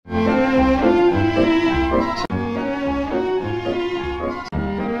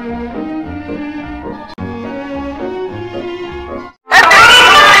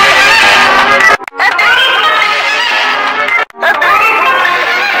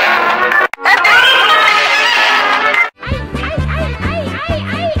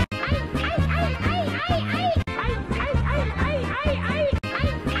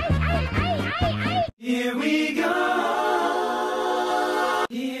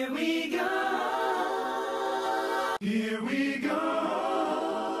Here we go. Here we go.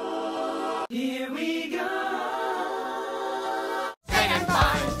 Here we go. Straight and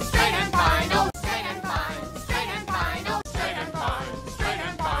fine, straight and fine, oh, straight and fine, straight and fine, oh, straight and fine, straight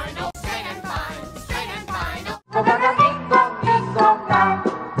and fine, oh, straight and fine, straight and fine, oh.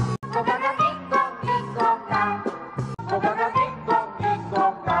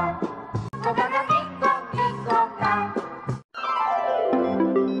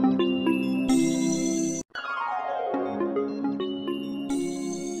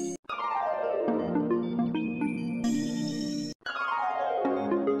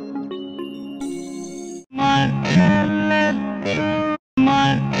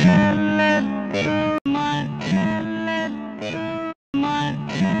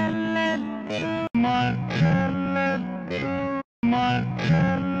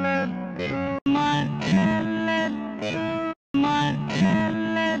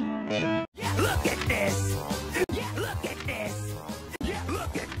 Look at this! Yeah, look at this! Yeah,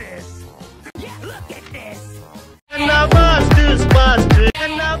 look at this! Yeah, look at this! And now Buster's busted.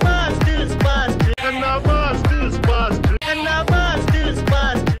 And now Buster's busted. And now Buster's busted. And now Buster's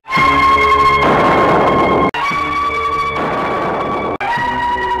busted.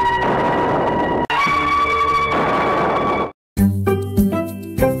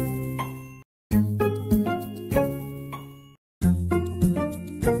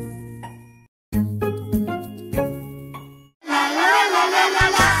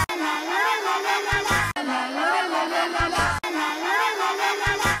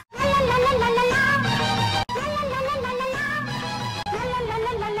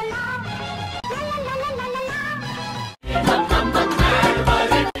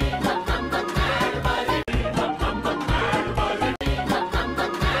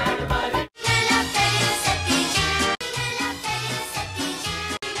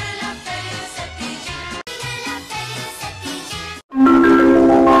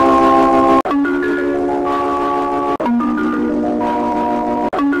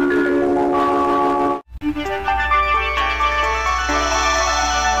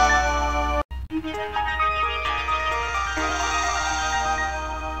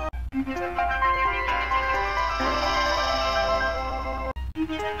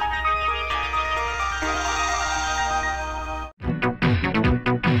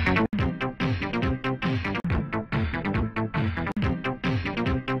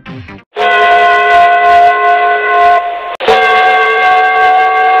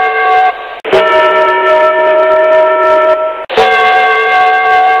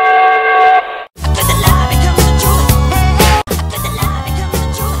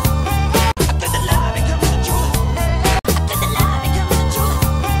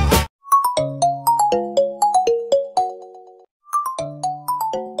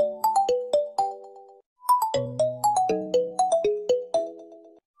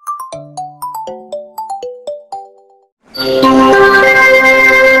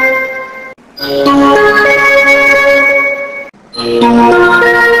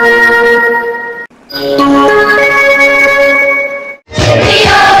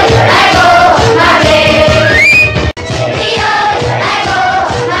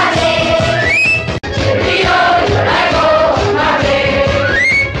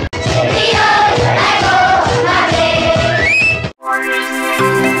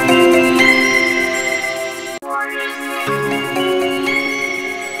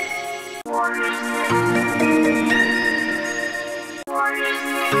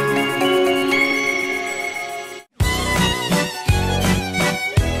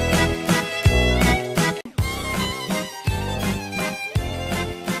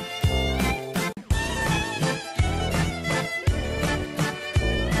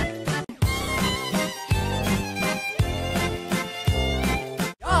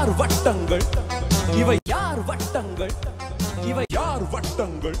 வட்டங்கள் இவை யார் வட்டங்கள் இவை யார்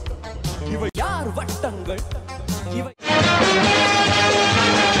வட்டங்கள் இவை யார் வட்டங்கள் இவை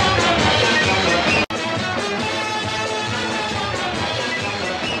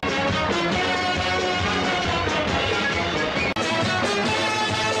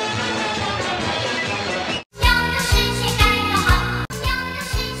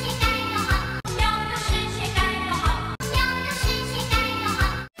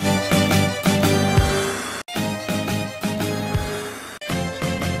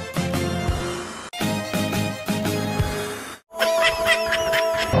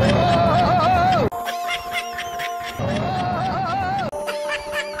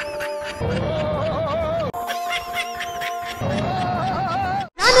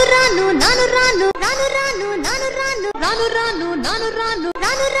Nanu ranu,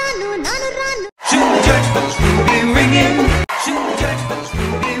 nanu ranu, nanu ranu. To the judge, bells will be ringing.